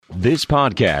This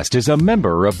podcast is a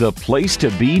member of the Place to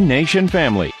Be Nation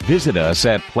family. Visit us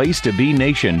at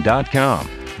placetobenation.com,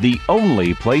 the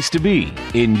only place to be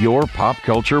in your pop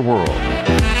culture world.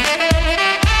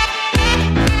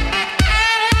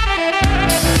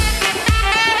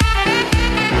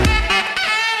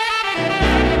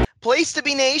 Place to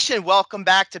Be Nation, welcome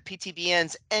back to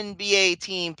PTBN's NBA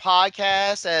Team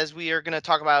Podcast, as we are going to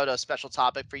talk about a special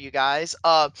topic for you guys.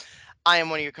 I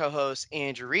am one of your co-hosts,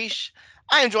 Andrew Reich.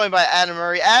 I am joined by Adam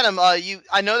Murray. Adam,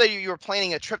 I know that you were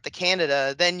planning a trip to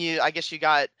Canada. Then I guess you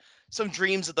got some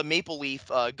dreams of the Maple Leaf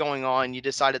going on. You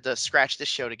decided to scratch this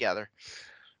show together.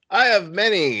 I have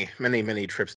many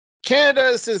trips to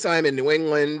Canada since I'm in New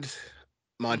England.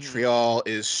 Montreal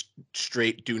is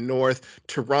straight due north.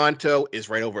 Toronto is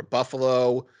right over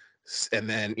Buffalo, and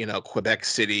then Quebec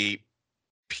City,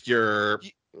 pure.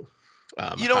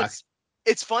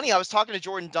 It's funny. I was talking to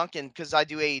Jordan Duncan because I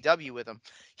do AEW with him.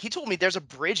 He told me there's a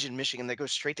bridge in Michigan that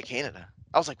goes straight to Canada.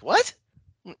 I was like, what?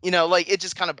 It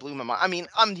just kind of blew my mind. I mean,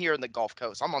 I'm here in the Gulf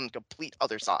Coast. I'm on the complete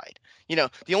other side.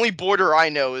 The only border I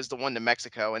know is the one to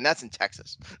Mexico, and that's in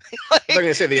Texas. I'm going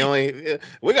to say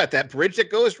we got that bridge that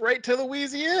goes right to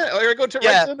Louisiana, or right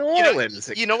to New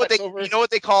Orleans. You know what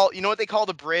they call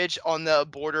the bridge on the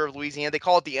border of Louisiana? They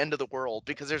call it the end of the world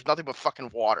because there's nothing but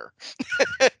fucking water.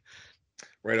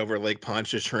 Right over Lake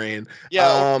Pontchartrain.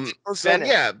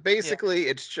 Basically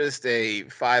it's just a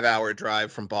 5-hour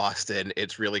drive from Boston.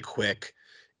 It's really quick.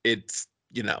 It's,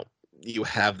 you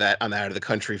have that I'm out of the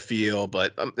country feel,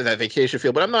 but that vacation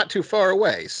feel, but I'm not too far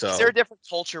away. So is there a different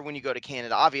culture when you go to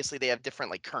Canada? Obviously they have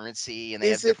different currency and they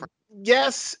have different.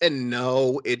 Yes and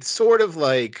no. It's sort of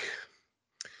like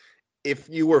if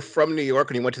you were from New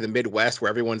York and you went to the Midwest where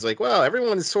everyone's like, well,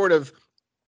 everyone's sort of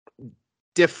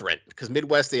different, because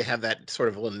Midwest, they have that sort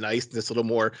of a little niceness, a little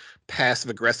more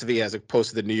passive aggressive as opposed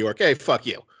to the New York, hey, fuck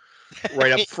you.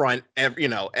 Right up front,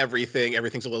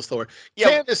 everything's a little slower. Yeah.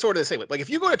 Canada's sort of the same way. Like if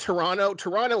you go to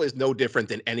Toronto is no different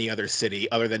than any other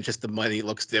city other than just the money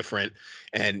looks different.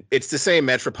 And it's the same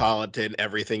metropolitan,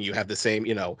 everything. You have the same,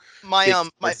 My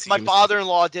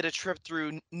father-in-law did a trip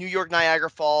through New York, Niagara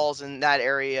Falls and that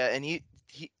area, and he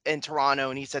in Toronto,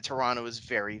 and he said Toronto is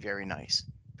very, very nice.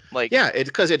 It's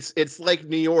because it's like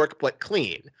New York but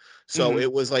clean. So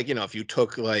it was like, if you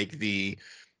took like the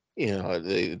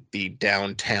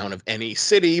downtown of any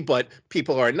city, but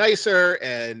people are nicer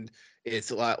and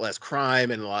it's a lot less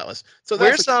crime and a lot less. So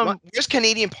where's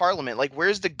Canadian Parliament? Like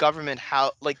where's the government?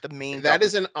 How the main? That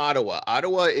is in Ottawa.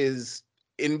 Ottawa is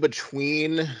in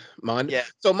between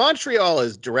So Montreal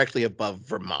is directly above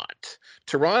Vermont.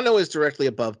 Toronto is directly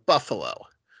above Buffalo.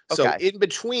 So in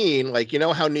between,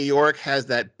 how New York has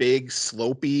that big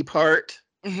slopey part?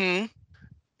 Mm-hmm.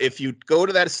 If you go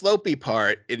to that slopey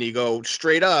part and you go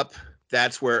straight up,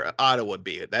 that's where Ottawa would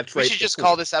be. That's right. We should just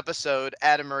call this episode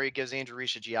Adam Murray Gives Andrew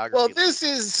Reich a Geography. Well, this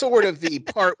is sort of the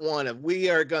part one of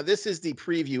this is the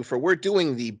preview for we're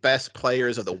doing the best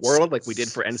players of the world like we did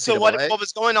for NCAA. So what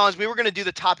was going on is we were going to do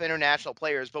the top international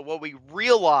players, but what we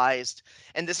realized,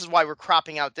 and this is why we're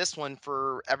cropping out this one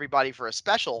for everybody for a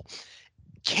special,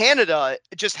 Canada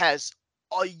just has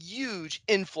a huge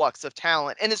influx of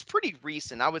talent, and it's pretty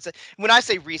recent. I would say, when I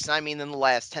say recent, I mean in the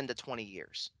last 10 to 20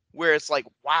 years, where it's like,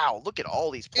 wow, look at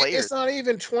all these players. It's not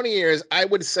even 20 years. I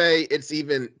would say it's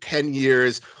even 10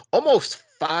 years, almost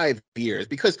 5 years,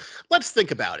 because let's think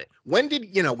about it. When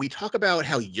did, we talk about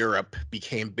how Europe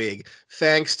became big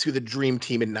thanks to the Dream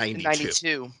Team in 92.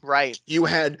 92, right. You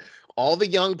had all the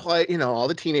young all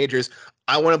the teenagers.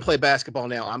 I want to play basketball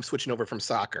now. I'm switching over from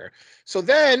soccer. So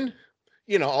then,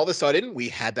 all of a sudden we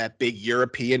had that big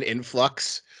European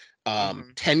influx.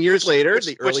 10 years later,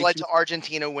 which led to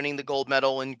Argentina winning the gold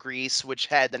medal in Greece, which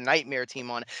had the Nightmare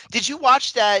Team on it. Did you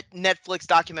watch that Netflix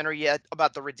documentary yet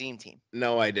about the Redeem Team?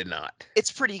 No, I did not.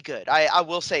 It's pretty good. I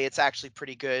will say it's actually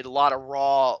pretty good. A lot of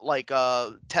raw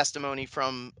testimony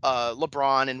from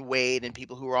LeBron and Wade and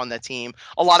people who were on that team.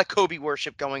 A lot of Kobe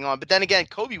worship going on. But then again,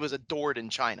 Kobe was adored in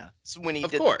China when he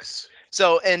did. Of course.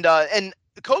 So and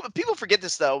Kobe, people forget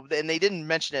this though, and they didn't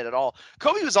mention it at all.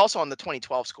 Kobe was also on the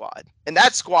 2012 squad, and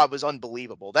that squad was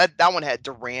unbelievable. That one had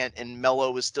Durant and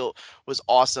Melo was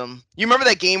awesome. You remember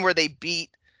that game where they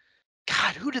beat?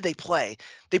 God, who did they play?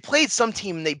 They played some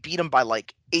team and they beat them by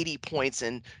 80 points,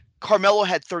 and Carmelo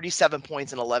had 37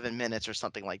 points in 11 minutes or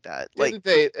something like that.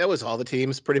 That was all the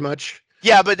teams pretty much.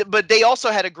 Yeah, but they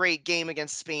also had a great game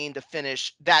against Spain to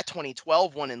finish that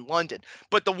 2012 one in London.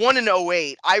 But the one in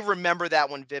 08, I remember that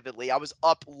one vividly. I was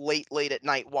up late at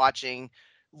night watching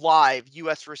live,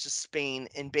 US versus Spain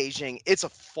in Beijing. It's a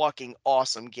fucking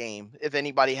awesome game if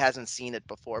anybody hasn't seen it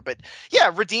before. But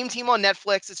yeah, Redeem Team on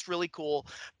Netflix, it's really cool.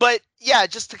 But yeah,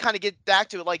 just to kind of get back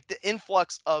to it, like the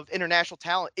influx of international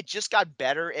talent, it just got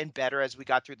better and better as we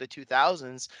got through the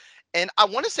 2000s. And I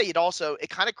want to say it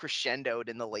kind of crescendoed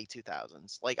in the late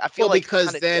 2000s. Like I feel Well, like because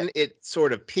kind of, yeah. then it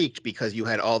sort of peaked because you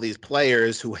had all these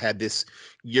players who had this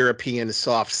European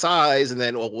soft size, and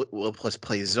then we'll plus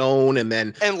play zone, and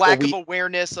then And well lack of we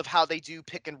awareness of how they do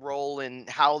pick and roll and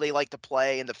how they like to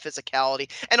play and the physicality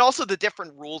and also the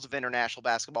different rules of international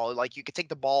basketball. Like you can take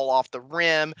the ball off the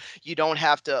rim, you don't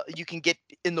have to, you can get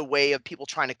in the way of people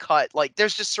trying to cut. Like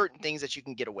there's just certain things that you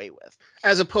can get away with.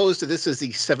 as opposed to this is the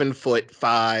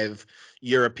 7'5"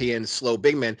 European slow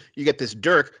big man. You get this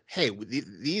Dirk. Hey,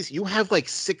 these you have like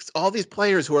all these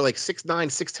players who are like 6'9",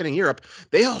 6'10" in Europe.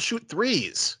 They all shoot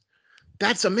threes.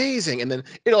 That's amazing. And then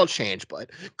it all changed. But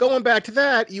going back to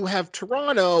that, you have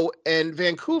Toronto and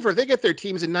Vancouver. They get their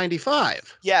teams in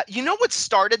 95. Yeah, you know what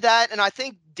started that? And I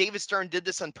think David Stern did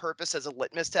this on purpose as a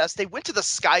litmus test. They went to the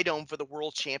Sky Dome for the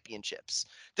World Championships.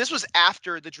 This was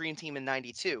after the Dream Team in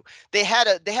 92. They had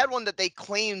one that they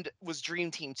claimed was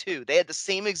Dream Team 2. They had the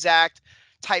same exact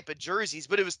type of jerseys,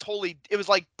 but it was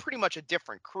like pretty much a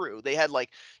different crew. They had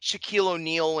like Shaquille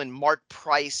O'Neal and Mark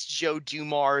Price, Joe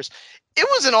Dumars. It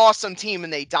was an awesome team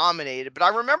and they dominated, but I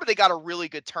remember they got a really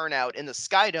good turnout in the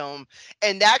Sky Dome,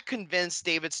 and that convinced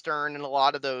David Stern and a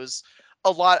lot of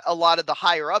the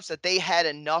higher ups that they had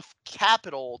enough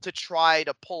capital to try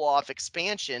to pull off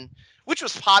expansion, which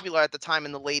was popular at the time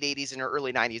in the late 80s and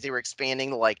early 90s. They were expanding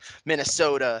to like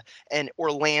Minnesota and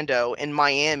Orlando and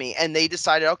Miami, and they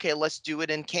decided, okay, let's do it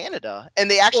in Canada.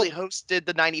 And they actually Well, hosted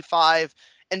the 95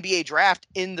 NBA draft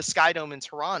in the Sky Dome in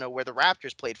Toronto where the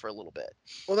Raptors played for a little bit.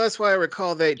 well, that's why I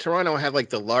recall Toronto had like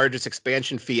the largest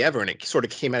expansion fee ever, and it sort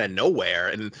of came out of nowhere.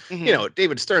 And Mm-hmm.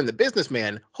 David Stern, the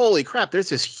businessman, holy crap, there's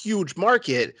this huge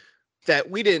market that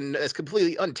we didn't as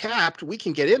completely untapped. We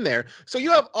can get in there. So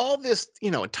you have all this,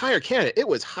 entire Canada. It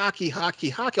was hockey, hockey,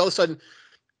 hockey. All of a sudden,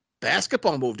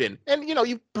 basketball moved in, and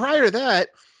you prior to that,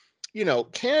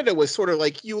 Canada was sort of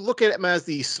like you look at him as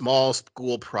the small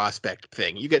school prospect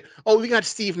thing. You get, oh, we got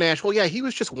Steve Nash. Well, yeah, he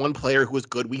was just one player who was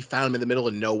good. We found him in the middle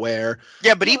of nowhere.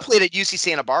 Yeah, but he Well, played at UC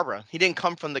Santa Barbara. He didn't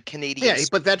come from the Canadian. yeah,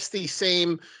 but that's the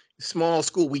same small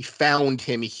school. We found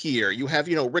him here. You have,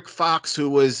 Rick Fox, who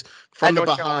was At from the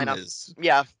North Carolina. Bahamas,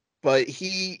 Yeah. but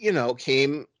he,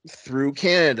 came through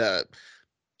Canada.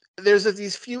 There's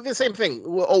the same thing.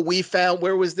 Oh,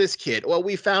 where was this kid? Well,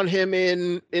 we found him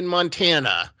in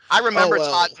Montana. I Oh, remember well,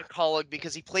 Todd McCullough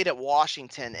because he played at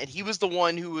Washington, and he was the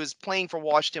one who was playing for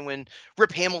Washington when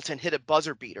Rip Hamilton hit a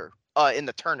buzzer beater in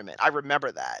the tournament. I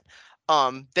remember that.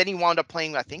 Then he wound up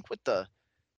playing, I think, with the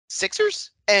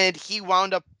Sixers, and he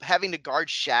wound up having to guard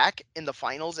Shaq in the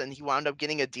finals, and he wound up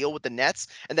getting a deal with the Nets,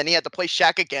 and then he had to play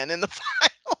Shaq again in the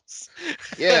finals.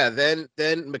 yeah. Then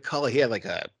McCullough, he had like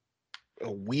a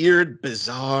weird,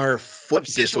 bizarre foot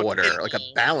Obsession with disorder, like a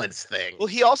pinball. balance thing. Well,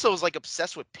 he also was like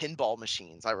obsessed with pinball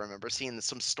machines. I remember seeing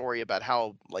some story about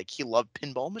how like he loved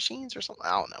pinball machines or something.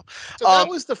 I don't know. So that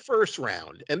was the first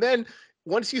round. And then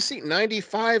once you see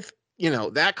 95,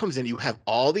 that comes in, you have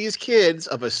all these kids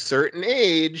of a certain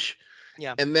age.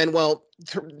 Yeah. And then, well,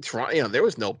 Toronto, there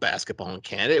was no basketball in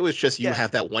Canada. It was just you Yeah.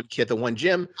 have that one kid, the one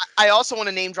gym. I also want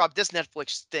to name drop this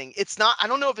Netflix thing. It's not, I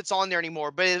don't know if it's on there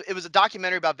anymore, but it was a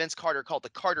documentary about Vince Carter called The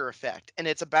Carter Effect. And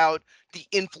it's about the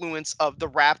influence of the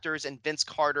Raptors and Vince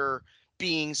Carter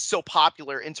being so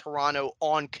popular in Toronto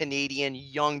on Canadian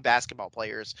young basketball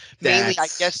players, mainly, I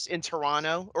That's, guess, in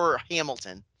Toronto or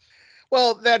Hamilton.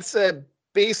 well, that's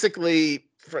basically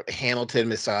Hamilton,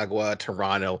 Mississauga,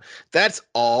 Toronto. That's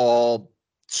all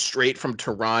straight from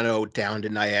Toronto down to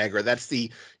Niagara. That's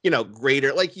the,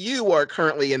 greater, like you are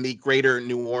currently in the greater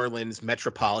New Orleans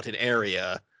metropolitan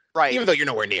area, Right. even though you're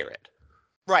nowhere near it.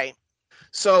 Right.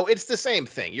 So it's the same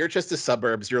thing. You're just the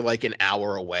suburbs. You're like an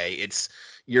hour away.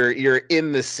 You're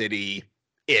in the city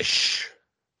ish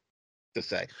to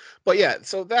say. But yeah,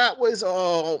 so that was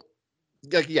all.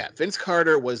 Like, yeah, Vince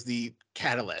Carter was the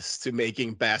catalyst to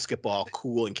making basketball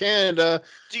cool in Canada.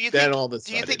 Do you Then think all of a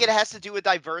do you think sudden, it has to do with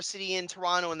diversity in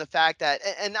Toronto and the fact that,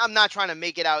 and I'm not trying to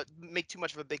make too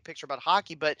much of a big picture about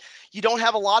hockey, but you don't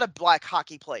have a lot of black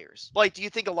hockey players. Like, do you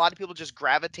think a lot of people just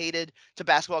gravitated to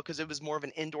basketball because it was more of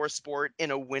an indoor sport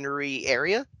in a wintry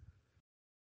area?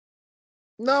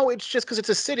 no, it's just because it's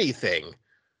a city thing.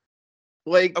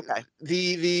 Like Okay.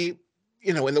 the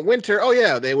in the winter, oh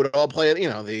yeah, they would all play.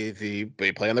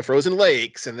 They play on the frozen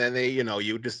lakes, and then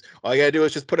you just all you gotta do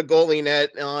is just put a goalie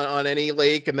net on any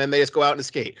lake, and then they just go out and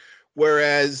skate.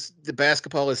 Whereas the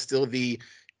basketball is still the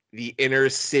inner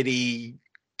city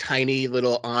tiny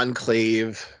little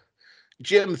enclave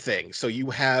gym thing. So you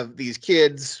have these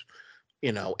kids,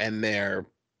 and their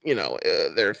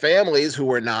families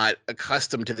who are not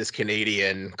accustomed to this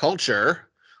Canadian culture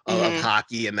of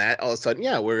hockey, and that all of a sudden,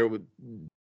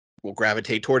 we'll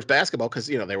gravitate towards basketball because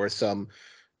there was some,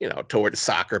 towards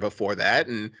soccer before that,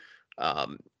 and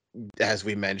as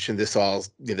we mentioned, this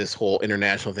whole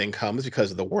international thing comes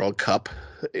because of the World Cup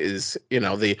is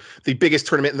the biggest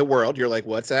tournament in the world. You're like,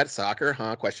 what's that? Soccer?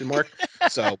 Huh? Question mark.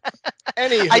 So, I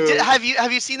did. anywho,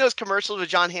 Have you seen those commercials with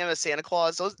John Hamm as Santa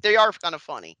Claus? They are kind of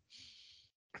funny.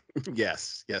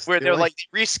 yes, Where they're they're like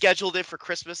rescheduled it for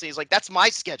Christmas, and he's like, "That's my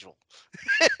schedule."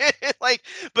 Like,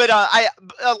 but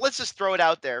let's just throw it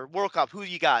out there. World Cup. Who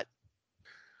you got?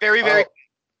 Very, very.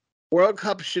 World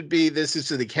Cup should be. This is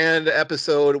the Canada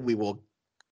episode. We will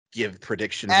give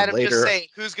predictions Adam, later. just say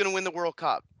who's going to win the World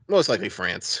Cup. Most likely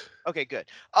France. Okay, good.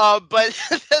 But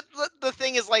the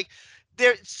thing is, like,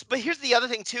 but here's the other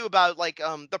thing too about like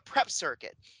the prep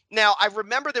circuit. Now I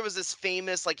remember there was this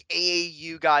famous like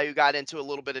AAU guy who got into a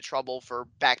little bit of trouble for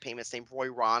back payments named Roy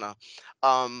Rana,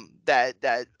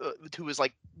 who was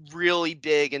like really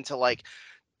big into like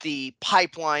the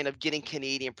pipeline of getting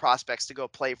Canadian prospects to go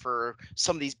play for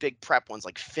some of these big prep ones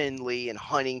like Findlay and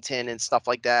Huntington and stuff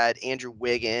like that, Andrew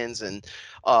Wiggins and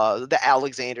the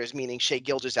Alexanders, meaning Shea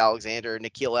Gilgeous-Alexander,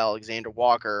 Nikhil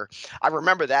Alexander-Walker. I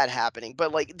remember that happening.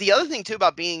 But like the other thing too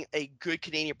about being a good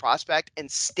Canadian prospect and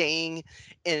staying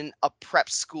in a prep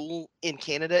school in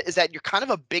Canada is that you're kind of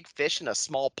a big fish in a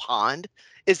small pond.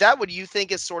 Is that what you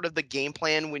think is sort of the game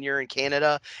plan when you're in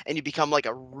Canada and you become like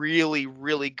a really,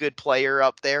 really good player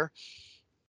up there?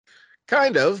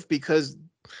 Kind of, because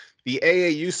the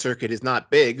AAU circuit is not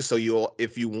big. So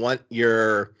if you want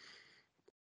your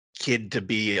kid to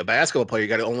be a basketball player, you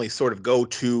got to only sort of go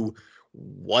to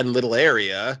one little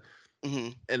area. Mm-hmm.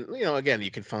 And, again, you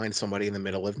can find somebody in the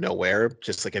middle of nowhere,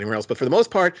 just like anywhere else. But for the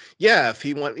most part, yeah, if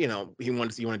you want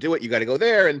to do it, you got to go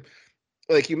there. And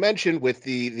like you mentioned with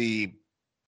the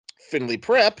Findlay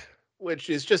Prep, which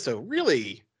is just a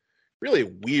really, really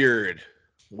weird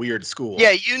school.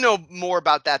 Yeah, you know more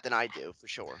about that than I do, for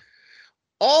sure.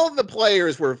 All the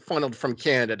players were funneled from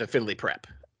Canada to Findlay Prep.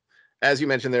 As you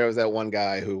mentioned, there was that one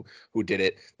guy who did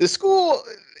it. The school,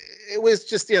 it was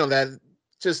just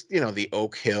the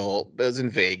Oak Hill. It was in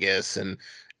Vegas, and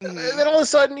then all of a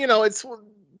sudden,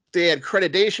 they had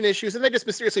accreditation issues, and they just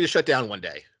mysteriously just shut down one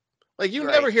day. Like you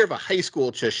never hear of a high school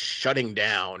just shutting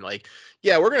down. Like,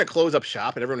 yeah, we're going to close up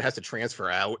shop, and everyone has to transfer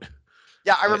out.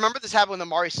 Yeah, I remember this happened with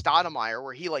Amari Stoudemire,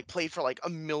 where he like played for like a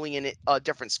million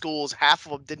different schools. Half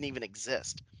of them didn't even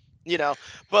exist.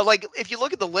 But like if you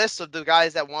look at the list of the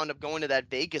guys that wound up going to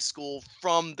that Vegas school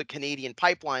from the Canadian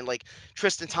pipeline, like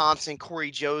Tristan Thompson,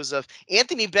 Corey Joseph,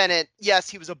 Anthony Bennett, yes,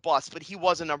 he was a bust, but he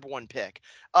was a number one pick.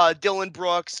 Dylan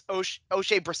Brooks,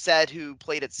 O'Shea Brissett, who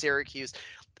played at Syracuse.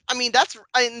 I mean,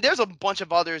 there's a bunch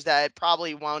of others that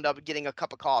probably wound up getting a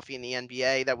cup of coffee in the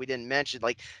NBA that we didn't mention.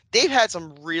 Like they've had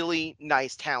some really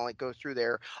nice talent go through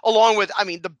there, along with, I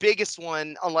mean, the biggest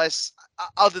one, unless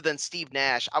other than Steve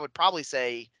Nash, I would probably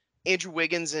say Andrew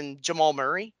Wiggins and Jamal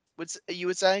Murray. You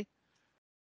would say?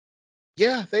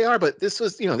 Yeah, they are. But this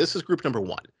was group number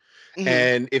one. Mm-hmm.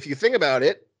 And if you think about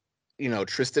it,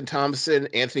 Tristan Thompson,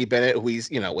 Anthony Bennett,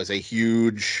 who was a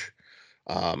huge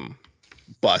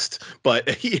bust, but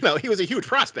he was a huge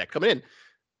prospect coming in.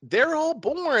 They're all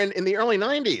born in the early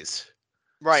 90s.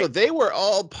 Right. So they were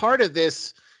all part of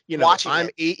this, I'm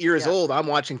 8 years old, I'm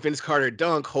watching Vince Carter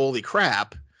dunk, holy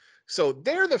crap. So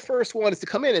they're the first ones to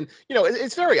come in. And,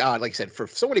 it's very odd, like I said, for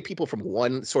so many people from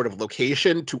one sort of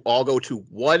location to all go to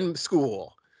one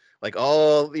school, like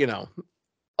all,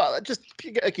 just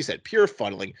like you said, pure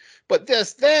funneling. But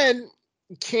then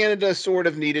Canada sort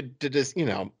of needed to just,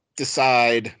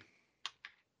 decide.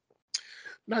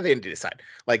 No, they didn't decide.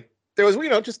 Like there was,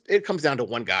 just it comes down to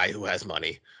one guy who has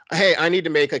money. Hey, I need to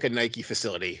make like a Nike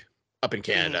facility up in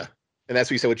Canada, and that's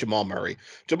what you said with Jamal Murray.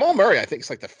 Jamal Murray, I think, is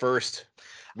like the first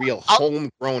real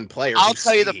homegrown player. I'll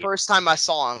tell you the first time I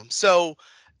saw him. So,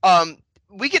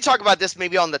 we could talk about this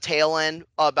maybe on the tail end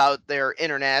about their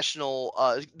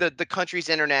international, the country's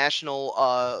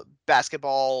international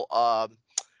basketball,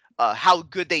 how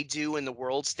good they do in the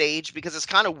world stage, because it's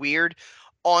kind of weird.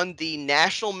 On the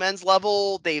national men's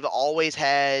level, they've always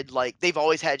had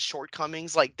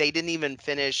shortcomings. Like they didn't even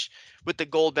finish with the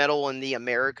gold medal in the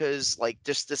Americas, like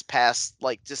just this past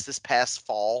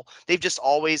fall.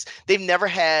 They've never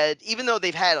had, even though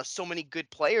they've had so many good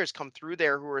players come through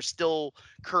there who are still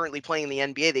currently playing in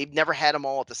the NBA, they've never had them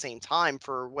all at the same time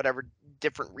for whatever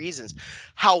different reasons.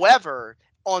 However,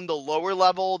 on the lower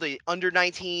level, the under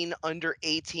 19, under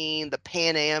 18, the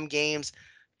Pan Am games,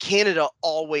 Canada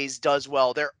always does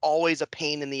well. They're always a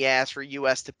pain in the ass for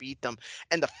US to beat them.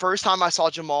 And the first time I saw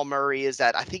Jamal Murray is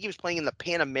that I think he was playing in the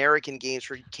Pan American games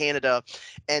for Canada,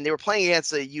 and they were playing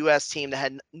against a US team that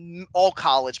had all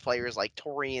college players like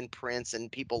Torian Prince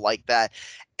and people like that.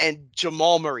 And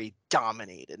Jamal Murray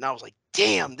dominated. And I was like,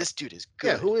 damn, this dude is good.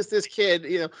 Yeah, who is this kid?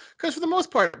 Because for the most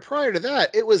part, prior to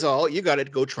that, it was all you got to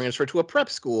go transfer to a prep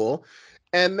school.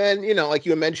 And then, like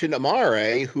you mentioned,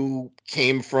 Amare, who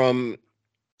came from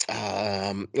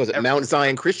was it Mount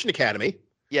Zion Christian Academy?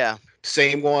 Yeah.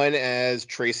 Same one as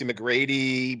Tracy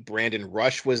McGrady. Brandon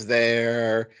Rush was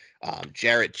there.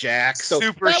 Jarrett Jack. So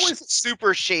that was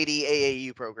super shady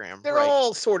AAU program. They're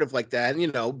all sort of like that.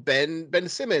 Ben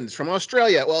Simmons from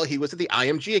Australia. Well, he was at the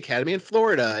IMG Academy in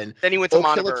Florida, and then he went to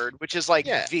Monteverde, which is like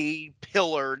the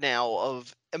pillar now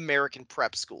of American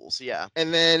prep schools. Yeah.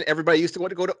 And then everybody used to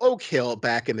want to go to Oak Hill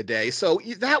back in the day. So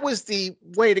that was the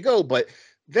way to go. But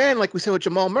then, like we said with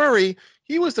Jamal Murray,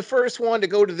 he was the first one to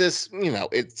go to this,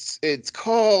 it's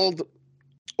called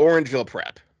Orangeville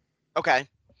Prep. Okay.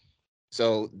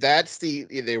 So that's they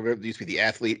used to be the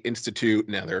Athlete Institute.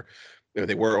 Now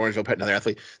they were Orangeville Prep, now they're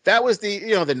Athlete. That was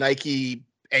the Nike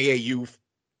AAU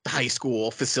high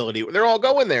school facility. They're all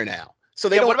going there now. So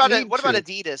they don't what about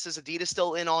Adidas? Is Adidas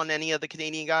still in on any of the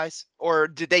Canadian guys? Or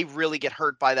did they really get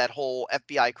hurt by that whole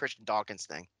FBI Christian Dawkins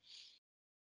thing?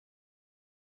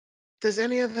 Does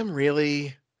any of them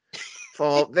really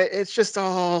fall? It's just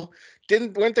all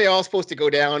weren't they all supposed to go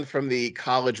down from the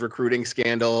college recruiting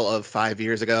scandal of 5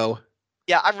 years ago?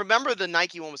 Yeah, I remember the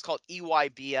Nike one was called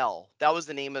EYBL. That was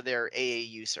the name of their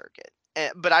AAU circuit.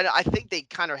 But I think they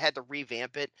kind of had to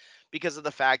revamp it because of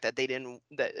the fact that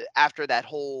after that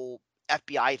whole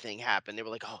FBI thing happened, they were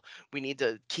like, oh, we need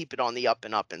to keep it on the up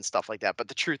and up and stuff like that. But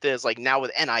the truth is, like, now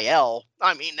with NIL,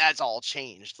 I mean, that's all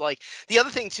changed. Like, the other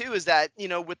thing too is that,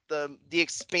 with the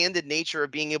expanded nature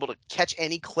of being able to catch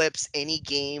any clips, any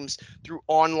games through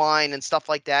online and stuff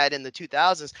like that in the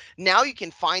 2000s, now you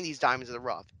can find these diamonds in the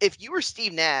rough. If you were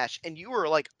Steve Nash and you were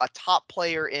like a top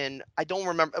player in, I don't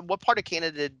remember what part of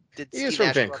Canada did Steve Nash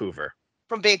from Vancouver.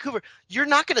 From Vancouver, you're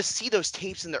not going to see those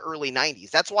tapes in the early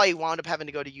 90s. That's why he wound up having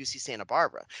to go to UC Santa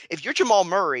Barbara. If you're Jamal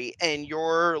Murray and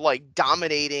you're like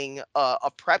dominating a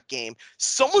prep game,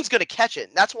 someone's going to catch it.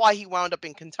 And that's why he wound up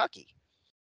in Kentucky.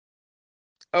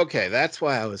 Okay, that's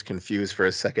why I was confused for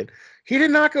a second. He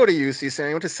did not go to UC Santa.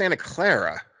 He went to Santa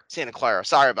Clara. Santa Clara.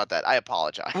 Sorry about that. I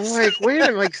apologize. I'm like, wait a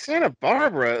minute, like Santa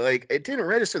Barbara, like it didn't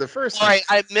register the first time. All right,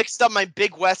 I mixed up my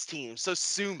Big West team, so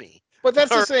sue me. But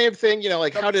that's the same thing,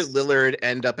 like how did Lillard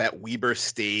end up at Weber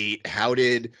State? How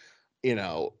did,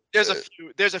 There's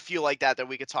a few like that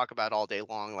we could talk about all day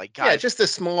long. Like, guys, just the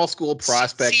small school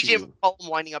prospect. CJ McCollum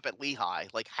winding up at Lehigh.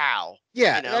 Like, how?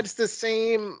 Yeah, that's the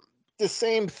same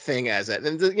thing as it.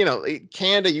 And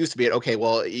Canada used to be okay.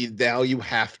 Well, now you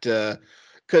have to,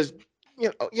 because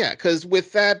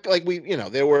with that, like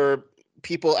there were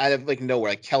people out of like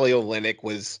nowhere. Like Kelly Olynyk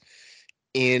was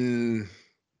in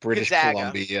British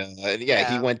Columbia.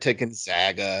 He went to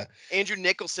Gonzaga. Andrew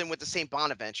Nicholson with the St.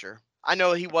 Bonaventure. I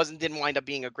know he didn't wind up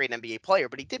being a great NBA player,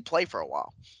 but he did play for a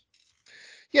while.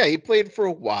 Yeah, he played for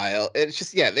a while. It's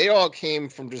just, they all came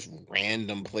from just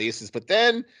random places. But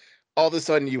then all of a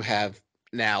sudden you have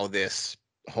now this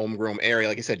homegrown area.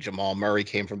 Like I said, Jamal Murray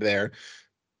came from there.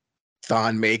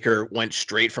 Thon Maker went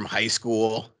straight from high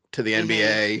school to the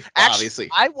NBA. Actually, obviously.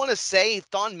 I want to say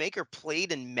Thon Maker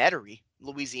played in Metairie,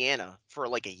 Louisiana for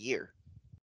like a year.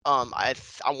 I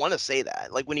want to say that,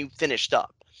 like when he finished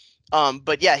up.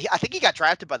 But yeah, I think he got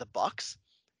drafted by the Bucks.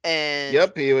 And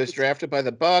he was drafted by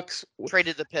the Bucks.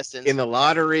 Traded the Pistons in the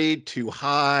lottery, too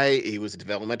high. He was a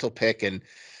developmental pick and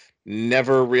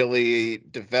never really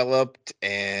developed.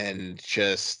 And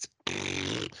just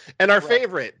our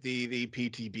favorite, the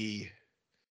PTB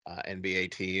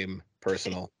NBA team,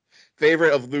 personal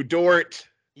favorite of Lou Dort.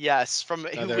 Yes, who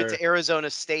went to Arizona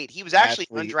State. He was actually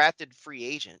an undrafted free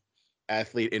agent.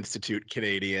 Athlete Institute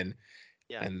Canadian.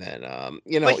 Yeah. And then,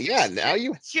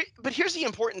 But here's the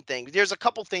important thing. There's a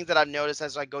couple things that I've noticed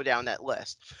as I go down that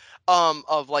list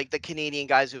of like the Canadian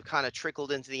guys who've kind of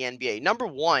trickled into the NBA. Number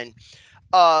one,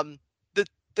 the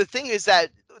thing is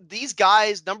that these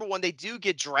guys, number one, they do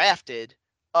get drafted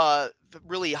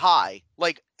really high.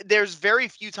 Like there's very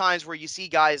few times where you see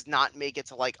guys not make it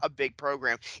to like a big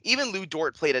program. Even Lou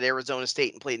Dort played at Arizona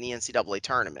State and played in the NCAA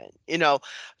tournament.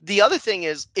 The other thing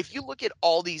is, if you look at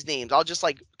all these names, I'll just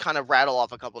like kind of rattle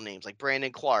off a couple names like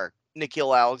Brandon Clark,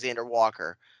 Nickeil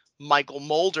Alexander-Walker, Michael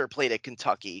Mulder played at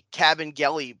Kentucky, Cabin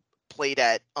Gelly played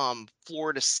at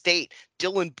Florida State,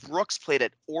 Dylan Brooks played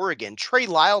at Oregon, Trey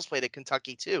Lyles played at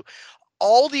Kentucky too.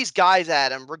 all these guys,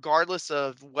 Adam, regardless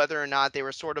of whether or not they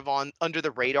were sort of on under the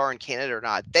radar in Canada or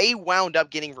not, they wound up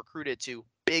getting recruited to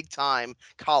big time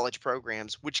college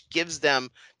programs, which gives them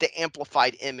the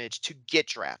amplified image to get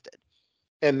drafted.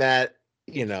 And that,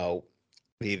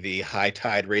 the high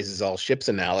tide raises all ships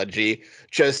analogy.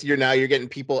 Just you're getting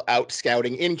people out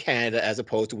scouting in Canada as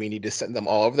opposed to we need to send them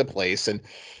all over the place. And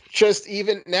just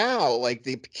even now, like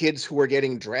the kids who are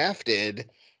getting drafted,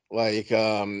 like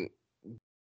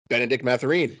Benedict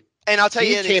Mathurin. And I'll tell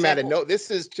you an came example. out of this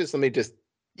is just, let me just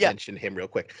mention him real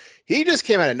quick. He just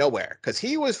came out of nowhere because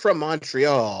he was from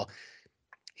Montreal.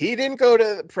 He didn't go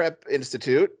to the Prep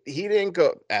Institute. He didn't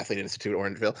go Athlete Institute,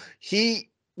 Orangeville. He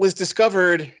was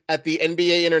discovered at the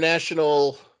NBA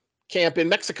International camp in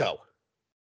Mexico.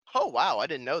 Oh, wow. I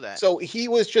didn't know that. So he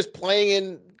was just playing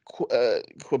in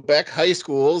Quebec high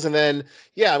schools. And then,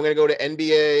 I'm going to go to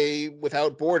NBA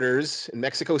Without Borders in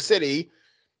Mexico City.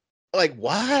 Like,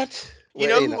 what? You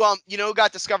know who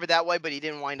got discovered that way, but he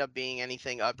didn't wind up being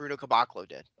anything? Bruno Caboclo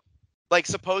did. Like,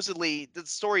 supposedly, the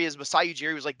story is Masai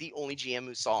Ujiri was like the only GM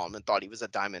who saw him and thought he was a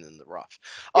diamond in the rough.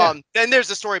 Yeah. Then there's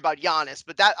the story about Giannis,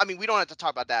 but we don't have to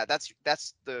talk about that.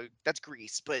 That's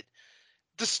Greece. But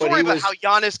the story about how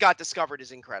Giannis got discovered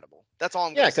is incredible. That's all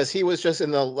I'm going to say. Yeah, because he was just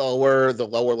in the lower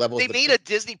levels. They made a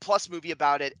Disney Plus movie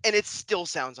about it, and it still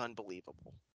sounds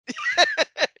unbelievable.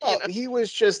 He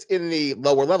was just in the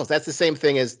lower levels. That's the same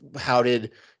thing as how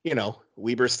did,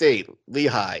 Weber State,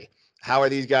 Lehigh. How are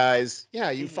these guys? Yeah,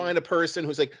 you find a person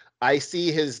who's like, I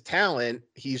see his talent.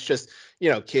 He's just,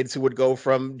 kids who would go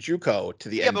from JUCO to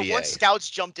the NBA. Yeah, but once scouts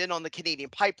jumped in on the Canadian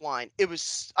pipeline, it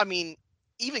was,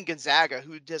 even Gonzaga,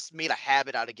 who just made a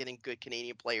habit out of getting good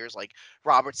Canadian players like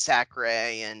Robert Sacre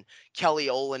and Kelly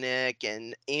Olynyk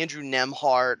and Andrew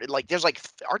Nembhard. Like,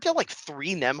 aren't there like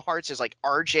 3 Nembhards? There's like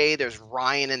RJ, there's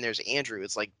Ryan, and there's Andrew.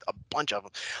 It's like a bunch of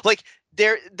them. Like,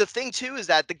 the thing too is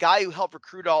that the guy who helped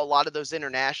recruit a lot of those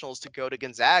internationals to go to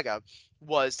Gonzaga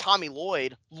was Tommy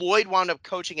Lloyd. Lloyd wound up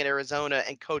coaching at Arizona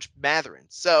and coached Mathurin.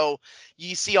 So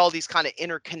you see all these kind of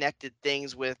interconnected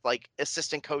things with like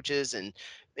assistant coaches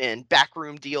and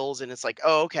backroom deals, and it's like,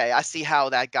 oh, okay, I see how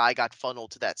that guy got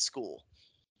funneled to that school.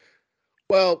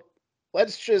 Well,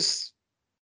 let's just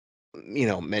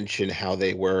mention how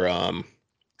they were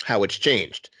how it's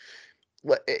changed.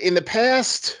 In the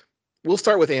past, we'll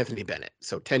start with Anthony Bennett.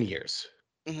 So 10 years.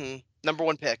 Number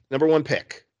one pick.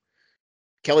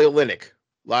 Kelly Olynyk,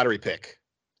 lottery pick.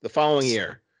 The following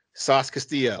year, Sauce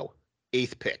Castillo,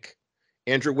 8th pick.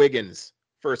 Andrew Wiggins,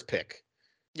 1st pick.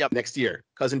 Yep. Next year,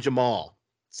 cousin Jamal,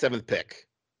 7th pick,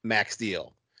 max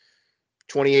deal.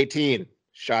 2018,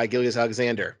 Shai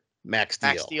Gilgeous-Alexander, max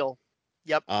deal.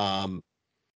 Yep.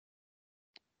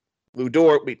 Lou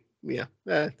Dort,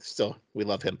 still we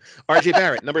love him. RJ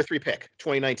Barrett, number 3 pick,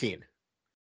 2019.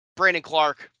 Brandon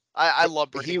Clark. I love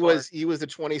Brandon Clark. He was the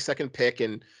 22nd pick,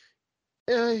 and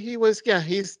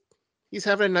he's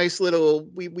having a nice little.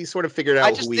 We sort of figured out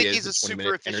I just who think he is. He's a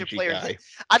super efficient player. Guy.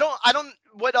 I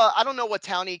don't know what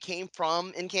town he came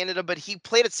from in Canada, but he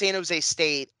played at San Jose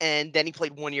State, and then he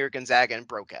played 1 year at Gonzaga and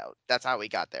broke out. That's how he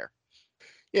got there.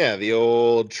 Yeah, the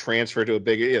old transfer to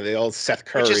the old Seth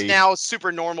Curry. Which is now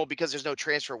super normal because there's no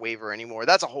transfer waiver anymore.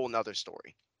 That's a whole nother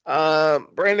story.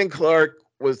 Brandon Clark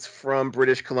was from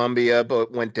British Columbia,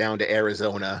 but went down to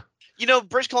Arizona.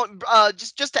 British Columbia,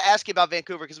 just to ask you about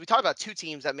Vancouver, because we talked about 2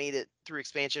 teams that made it through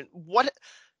expansion. What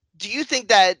do you think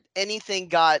that anything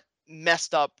got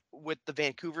messed up with the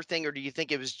Vancouver thing, or do you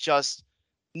think it was just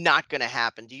not going to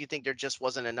happen? Do you think there just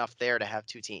wasn't enough there to have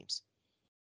 2 teams?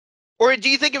 Or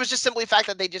do you think it was just simply the fact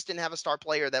that they just didn't have a star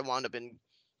player that wound up in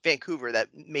Vancouver that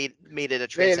made it a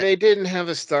transition? They didn't have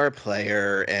a star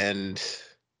player, and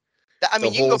the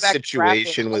whole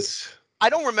situation was. I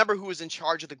don't remember who was in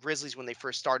charge of the Grizzlies when they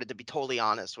first started, to be totally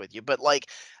honest with you. But let's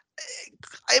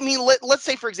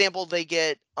say, for example, they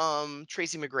get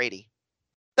Tracy McGrady.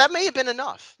 That may have been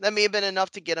enough. That may have been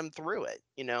enough to get them through it.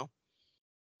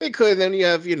 They could. Then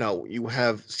you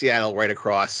have Seattle right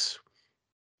across,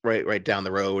 right down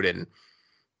the road, and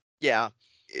yeah,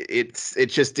 it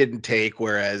just didn't take.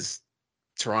 Whereas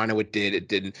Toronto, it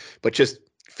didn't. But just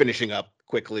finishing up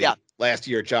quickly. Yeah. Last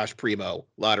year, Josh Primo,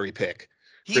 lottery pick.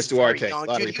 He's very young,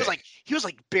 dude. He was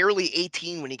like barely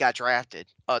 18 when he got drafted.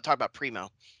 Talk about Primo.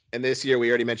 And this year, we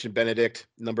already mentioned Benedict,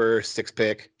 number 6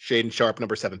 pick, Shaden Sharp,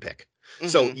 number 7 pick.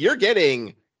 So you're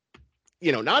getting,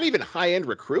 not even high-end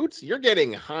recruits. You're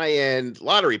getting high-end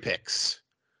lottery picks,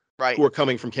 right? Who are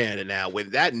coming from Canada now.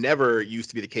 When that never used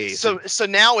to be the case. So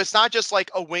now it's not just like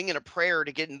a wing and a prayer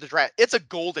to get into the draft. It's a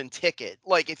golden ticket.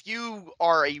 Like, if you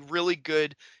are a really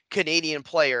good Canadian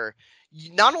player,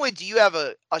 not only do you have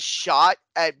a shot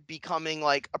at becoming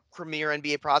like a premier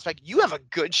NBA prospect, you have a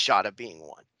good shot at being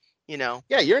one. You know?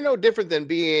 Yeah, you're no different than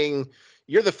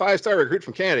you're the 5-star recruit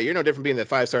from Canada. You're no different being the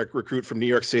 5-star recruit from New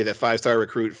York City, that 5-star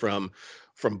recruit from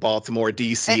Baltimore,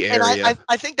 DC And area.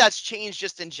 I think that's changed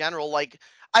just in general. Like,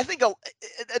 I think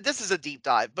this is a deep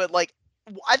dive, but like,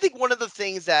 I think one of the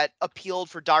things that appealed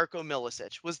for Darko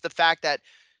Milicic was the fact that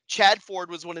Chad Ford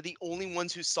was one of the only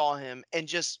ones who saw him and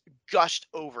just gushed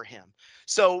over him.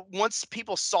 So once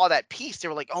people saw that piece, they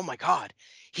were like, "Oh my God,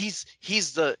 he's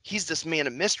this man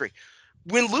of mystery."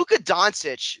 When Luka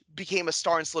Doncic became a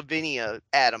star in Slovenia,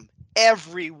 Adam,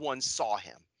 everyone saw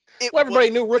him. It Well, was everybody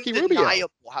knew Ricky Rubio.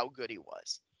 undeniable how good he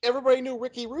was Everybody knew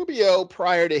Ricky Rubio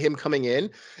prior to him coming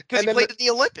in. because he And then, played in the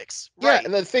Olympics, yeah, right?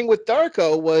 and the thing with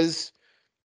Darko was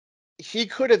he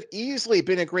could have easily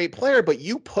been a great player, but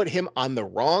you put him on the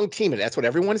wrong team. And that's what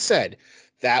everyone said.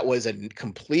 That was a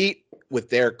complete with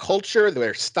their culture,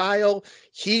 their style.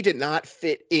 He did not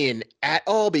fit in at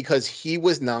all because he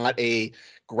was not a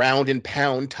ground and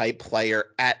pound type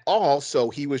player at all. So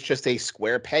he was just a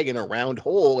square peg in a round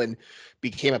hole and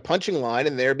became a punching line.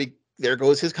 And there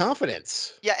goes his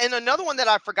confidence. Yeah, and another one that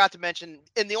I forgot to mention,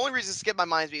 and the only reason it skipped my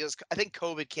mind is because I think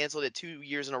COVID canceled it 2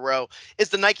 years in a row, is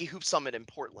the Nike Hoop Summit in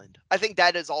Portland. I think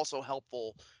that is also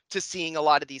helpful to seeing a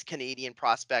lot of these Canadian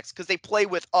prospects because they play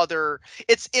with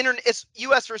it's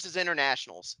U.S. versus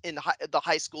internationals in the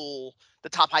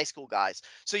top high school guys.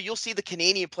 So you'll see the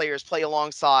Canadian players play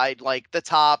alongside like the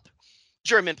top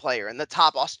German player and the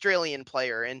top Australian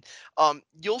player, and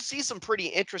you'll see some pretty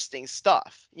interesting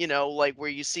stuff. Like where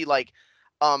you see like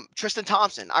Tristan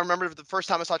Thompson. I remember the first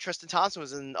time I saw Tristan Thompson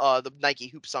was in the Nike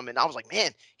Hoop Summit. And I was like,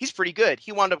 man, he's pretty good.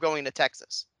 He wound up going to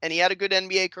Texas, and he had a good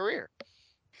NBA career.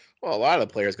 Well, a lot of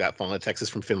the players got fallen to Texas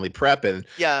from Findlay Prep, and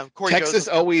Yeah, Corey Texas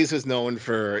Joseph. always is known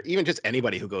for even just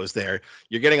anybody who goes there.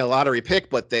 You're getting a lottery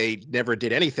pick, but they never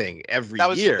did anything every That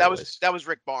was year. that was that was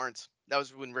Rick Barnes. That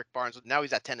was when Rick Barnes was. Now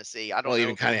he's at Tennessee. I don't Well, know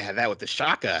even if kind of had that with the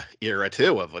Shaka era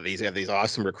too. Of these have these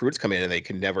awesome recruits come in and they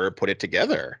can never put it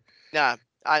together. Yeah,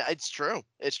 it's true.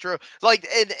 It's true. Like,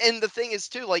 and the thing is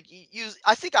too, like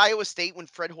I think Iowa State when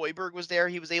Fred Hoiberg was there,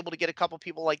 he was able to get a couple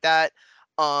people like that.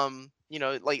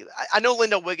 Like I know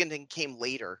Lindo Wigginton came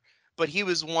later, but he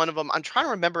was one of them. I'm trying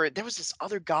to remember. There was this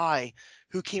other guy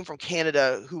who came from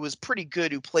Canada who was pretty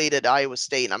good, who played at Iowa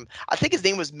State, and I think his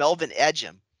name was Melvin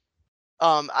Edgem.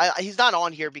 He's not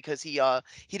on here because he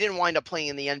didn't wind up playing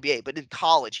in the NBA, but in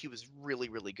college he was really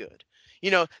really good.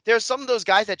 There's some of those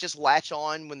guys that just latch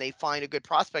on when they find a good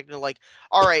prospect and they're like,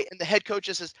 all right, and the head coach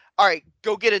just says, all right,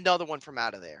 go get another one from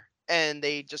out of there, and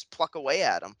they just pluck away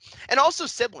at them. And also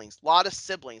siblings, a lot of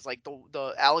siblings like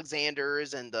the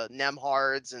Alexanders and the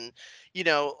Nemhards, and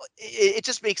it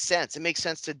just makes sense. It makes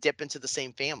sense to dip into the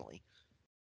same family.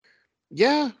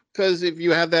 Yeah, because if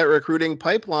you have that recruiting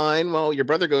pipeline, well, your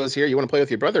brother goes here, you want to play with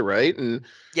your brother, right? And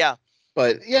Yeah.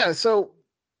 but yeah, so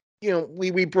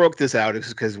we broke this out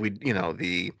because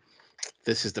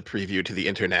this is the preview to the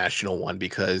international one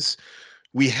because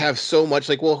we have so much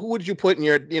like, well, who would you put in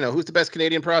your, who's the best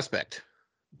Canadian prospect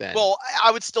then? Well,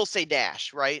 I would still say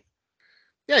Nash, right?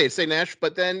 Yeah, you'd say Nash,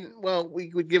 but then, well,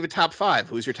 we would give a top 5.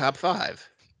 Who's your top 5?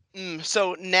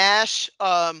 So Nash,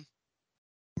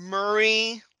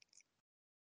 Murray,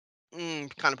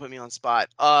 kind of put me on spot.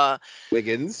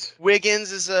 Wiggins.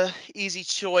 Wiggins is a easy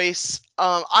choice.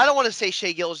 I don't want to say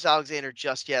Shea Gilgeous-Alexander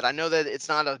just yet. I know that it's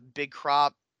not a big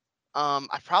crop.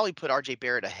 I probably put RJ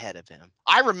Barrett ahead of him.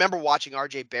 I remember watching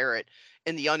RJ Barrett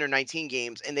in the under 19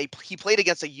 games, and he played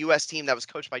against a U.S. team that was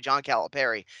coached by John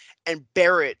Calipari, and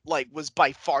Barrett like was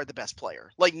by far the best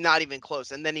player, like not even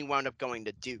close. And then he wound up going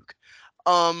to Duke.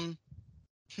 Um,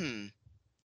 hmm.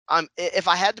 If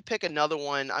I had to pick another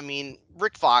one, I mean,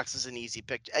 Rick Fox is an easy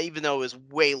pick, even though it was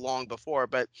way long before.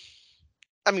 But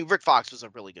I mean, Rick Fox was a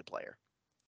really good player.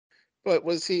 But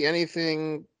was he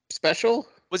anything special?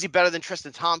 Was he better than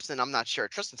Tristan Thompson? I'm not sure.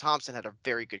 Tristan Thompson had a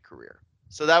very good career,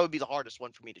 so that would be the hardest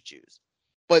one for me to choose.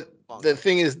 But the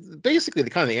thing is, basically,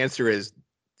 the answer is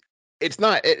it's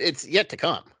not. It's yet to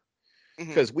come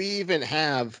because we even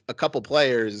have a couple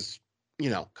players,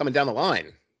 coming down the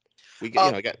line. We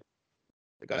get, got.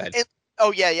 Go ahead.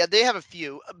 Yeah, they have a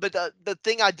few. But the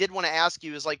thing I did want to ask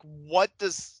you is like,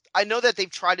 I know that they've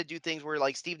tried to do things where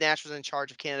like Steve Nash was in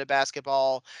charge of Canada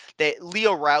basketball.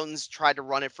 Leo Routen's tried to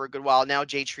run it for a good while. Now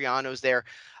Jay Triano's there.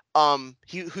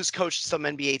 Who's coached some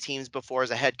NBA teams before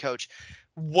as a head coach.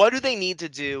 What do they need to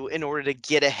do in order to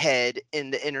get ahead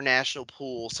in the international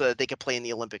pool so that they can play in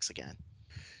the Olympics again?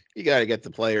 You got to get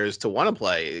the players to want to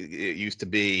play. It used to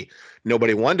be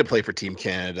nobody wanted to play for Team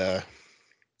Canada.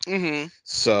 Mm-hmm.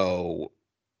 So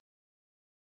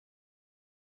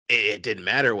it didn't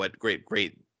matter what great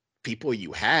people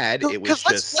you had. It was Because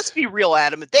let's just be real,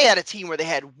 Adam. They had a team where they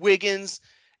had Wiggins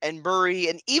and Murray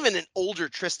and even an older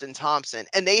Tristan Thompson,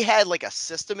 and they had like a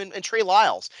system and Trey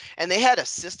Lyles, and they had a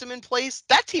system in place.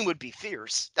 That team would be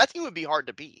fierce. That team would be hard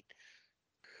to beat.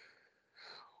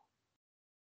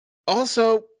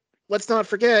 also, let's not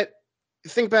forget,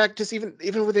 think back just even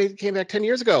when they came back 10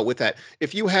 years ago with that.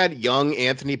 If you had young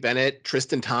Anthony Bennett,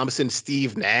 Tristan Thompson,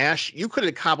 Steve Nash, you could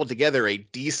have cobbled together a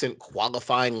decent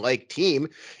qualifying like team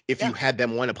if you had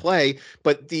them want to play.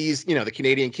 But these, the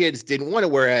Canadian kids didn't want to,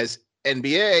 whereas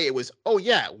NBA, it was, oh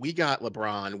yeah, we got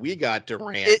LeBron, we got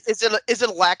Durant. Is it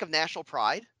a lack of national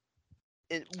pride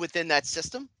within that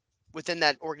system, within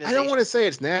that I organization? don't want to say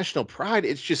it's national pride.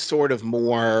 It's just sort of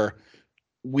more,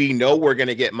 we know we're going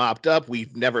to get mopped up.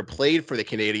 We've never played for the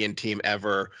Canadian team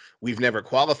ever. We've never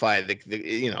qualified.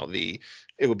 It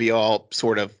would be all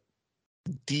sort of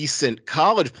decent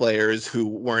college players who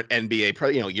weren't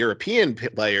NBA, European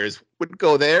players would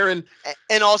go there, and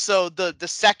also the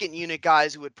second unit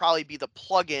guys who would probably be the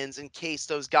plugins in case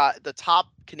those guys, the top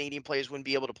Canadian players, wouldn't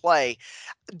be able to play.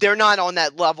 They're not on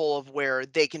that level of where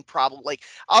they can probably, like,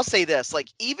 I'll say this, like,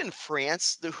 even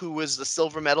France, who was the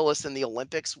silver medalist in the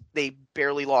Olympics, they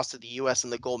barely lost to the U.S. in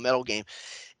the gold medal game.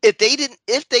 If they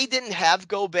didn't have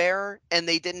Gobert and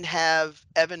they didn't have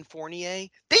Evan Fournier,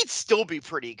 they'd still be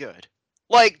pretty good.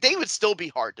 Like, they would still be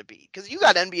hard to beat because you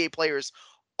got NBA players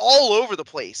all over the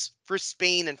place for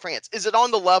Spain and France. Is it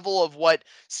on the level of what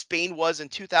Spain was in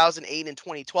 2008 and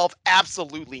 2012?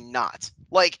 Absolutely not.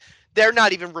 Like, they're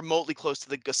not even remotely close to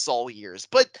the Gasol years,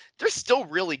 but they're still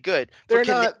really good. they're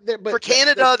For not. for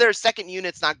Canada, their second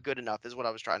unit's not good enough, is what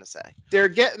I was trying to say. They're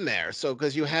getting there. So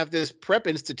because you have this prep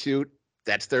institute,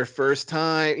 that's their first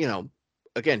time.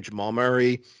 Again, Jamal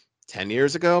Murray, 10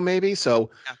 years ago maybe.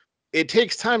 So. Yeah. It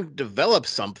takes time to develop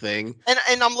something.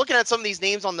 And I'm looking at some of these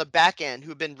names on the back end who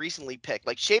have been recently picked,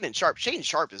 like Shaedon Sharpe. Shaedon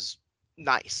Sharpe is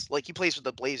nice. Like, he plays with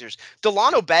the Blazers.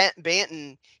 Delano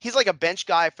Banton, he's like a bench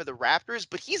guy for the Raptors,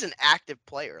 but he's an active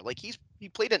player. Like, he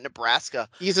played at Nebraska.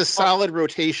 He's a solid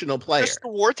rotational player. Chris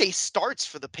Duarte starts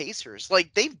for the Pacers.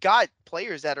 Like, they've got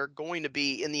players that are going to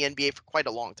be in the NBA for quite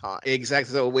a long time.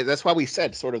 Exactly. So that's why we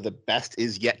said sort of the best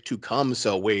is yet to come.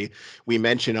 So we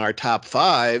mention our top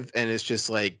 5, and it's just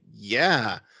like,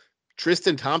 yeah,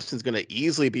 Tristan Thompson's going to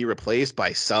easily be replaced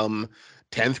by some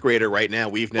 10th grader right now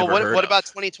we've never heard of. What about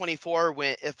 2024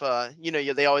 when, if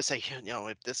they always say,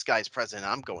 if this guy's president,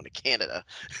 I'm going to Canada.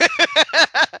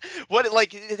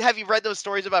 Have you read those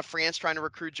stories about France trying to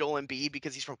recruit Joel Embiid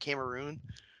because he's from Cameroon?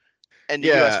 And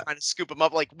the US trying to scoop him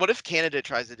up? Like, what if Canada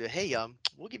tries to do, hey,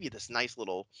 we'll give you this nice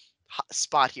little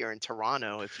spot here in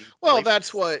Toronto if you. Well,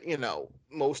 that's what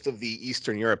most of the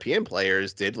Eastern European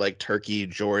players did, like Turkey,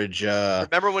 Georgia.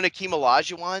 Remember when Akeem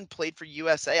Olajuwon played for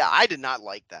USA? I did not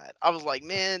like that. I was like,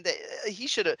 man, he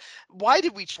should have. Why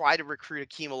did we try to recruit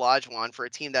Akeem Olajuwon for a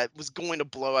team that was going to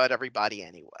blow out everybody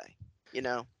anyway?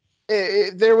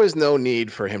 There was no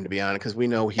need for him to be on it because we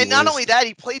know he. And not only that,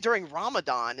 he played during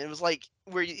Ramadan. And it was like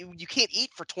where you can't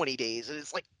eat for 20 days, and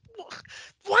it's like,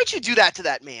 why'd you do that to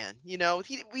that man?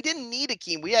 We didn't need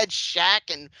Akeem. We had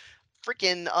Shaq and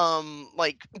freaking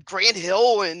like Grant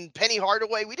Hill and Penny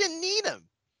Hardaway. We didn't need him.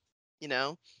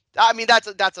 I mean, that's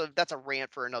a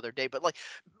rant for another day. But, like,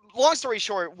 long story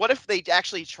short, what if they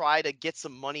actually try to get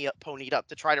some money ponied up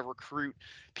to try to recruit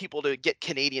people to get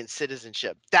Canadian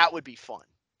citizenship? That would be fun.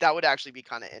 That would actually be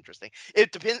kind of interesting.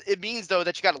 It depends. It means, though,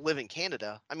 that you got to live in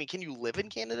Canada. I mean, can you live in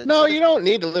Canada? No, you don't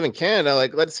need to live in Canada.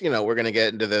 Like, we're going to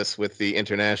get into this with the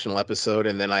international episode,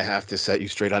 and then I have to set you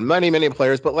straight on many, many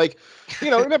players. But, like,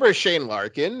 remember Shane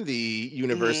Larkin, the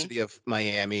University of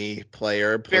Miami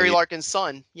player? Barry Larkin's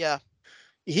son. Yeah.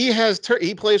 He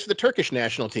plays for the Turkish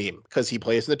national team because he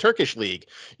plays in the Turkish league.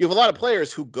 You have a lot of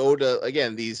players who go to,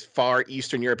 again, these far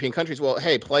Eastern European countries. Well,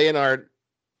 hey, play in our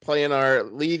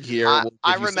league here.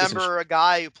 I remember a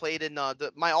guy who played in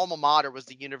my alma mater was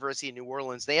the University of New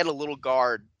Orleans. They had a little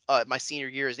guard my senior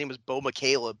year. His name was Bo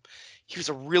McCaleb. He was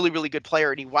a really, really good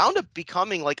player, and he wound up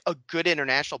becoming like a good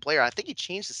international player. I think he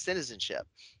changed his citizenship,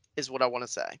 is what I want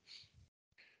to say.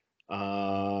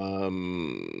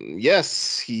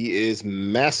 Yes, he is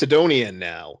Macedonian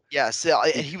now. Yes,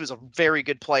 and he was a very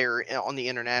good player on the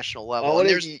international level.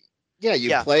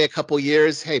 Play a couple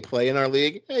years. Hey, play in our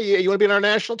league. Hey, you want to be in our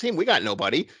national team? We got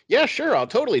nobody. Yeah, sure, I'll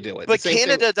totally do it. But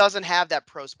Canada doesn't have that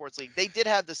pro sports league. They did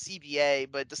have the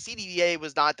CBA, but the CBA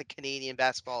was not the Canadian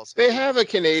Basketball Association. They have a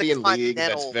Canadian league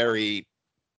that's very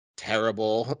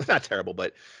terrible. Not terrible,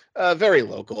 but Very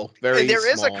local, And very there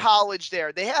is a small. college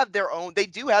there. They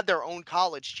do have their own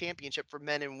college championship for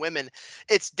men and women.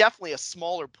 It's definitely a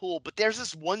smaller pool, but there's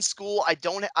this one school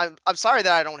I'm sorry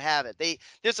that I don't have it.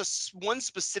 There's one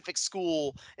specific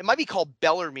school, it might be called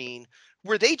Bellarmine,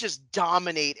 where they just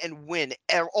dominate and win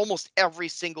almost every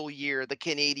single year the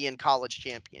Canadian College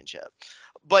Championship.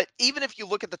 But even if you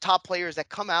look at the top players that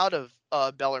come out of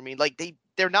Bellarmine, like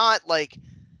they're not like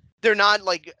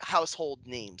household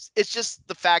names. It's just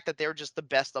the fact that they're just the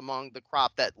best among the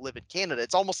crop that live in Canada.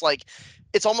 It's almost like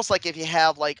if you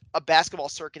have like a basketball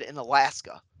circuit in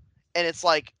Alaska, and it's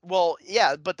like, well,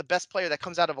 yeah, but the best player that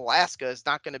comes out of Alaska is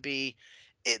not going to be.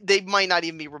 They might not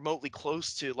even be remotely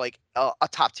close to like a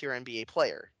top tier NBA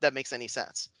player. That makes any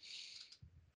sense.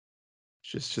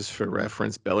 Just for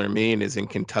reference, Bellarmine is in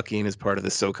Kentucky and is part of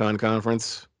the SoCon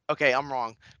Conference. Okay, I'm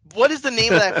wrong. What is the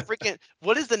name of that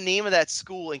what is the name of that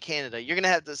school in Canada?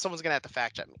 Someone's gonna have to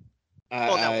fact check me.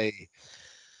 Well,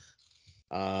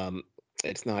 no.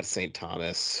 It's not St.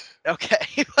 Thomas.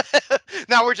 Okay.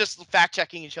 Now we're just fact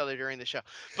checking each other during the show.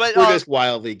 But We're just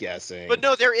wildly guessing. But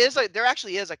no, there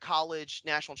actually is a college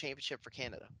national championship for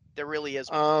Canada. There really is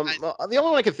one. Well, the only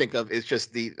one I can think of is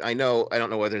just I don't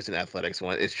know whether it's an athletics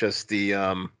one. It's just the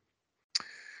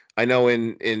I know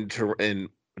in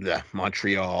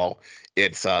Montreal,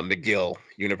 it's McGill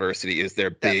University is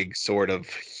their big sort of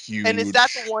huge. And is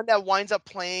that the one that winds up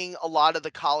playing a lot of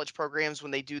the college programs when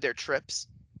they do their trips?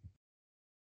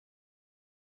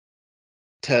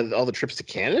 To all the trips to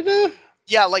Canada?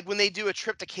 Yeah, like when they do a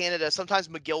trip to Canada, sometimes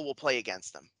McGill will play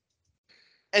against them.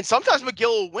 And sometimes McGill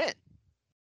will win.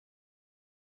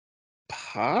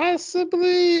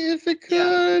 Possibly, if it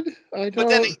could. Yeah. I don't. But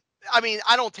then,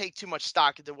 I don't take too much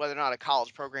stock into whether or not a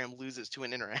college program loses to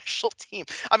an international team.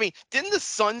 I mean, didn't the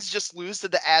Suns just lose to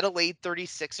the Adelaide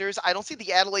 36ers? I don't see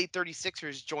the Adelaide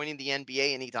 36ers joining the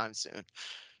NBA anytime soon.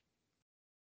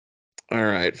 All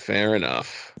right, fair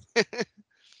enough.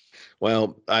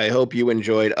 Well, I hope you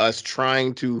enjoyed us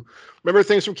trying to remember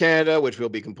things from Canada, which we'll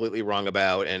be completely wrong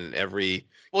about, and every.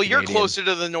 Well, Canadian... you're closer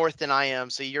to the north than I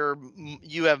am, so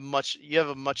you have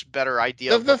a much better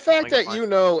idea. The fact that you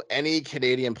know any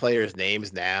Canadian players'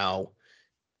 names now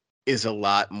is a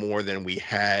lot more than we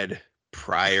had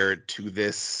prior to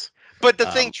this. But the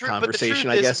conversation,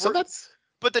 I guess.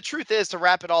 But the truth is, to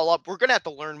wrap it all up, we're gonna have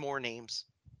to learn more names.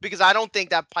 Because I don't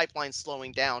think that pipeline's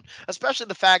slowing down, especially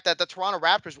the fact that the Toronto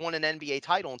Raptors won an NBA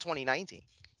title in 2019.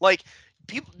 Like,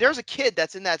 there's a kid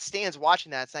that's in that stands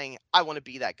watching that saying, I want to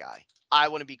be that guy. I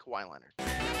want to be Kawhi Leonard.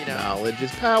 You know? Knowledge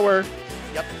is power.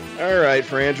 Yep. All right,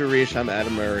 for Andrew Reich, I'm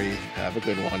Adam Murray. Have a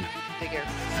good one. Take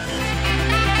care.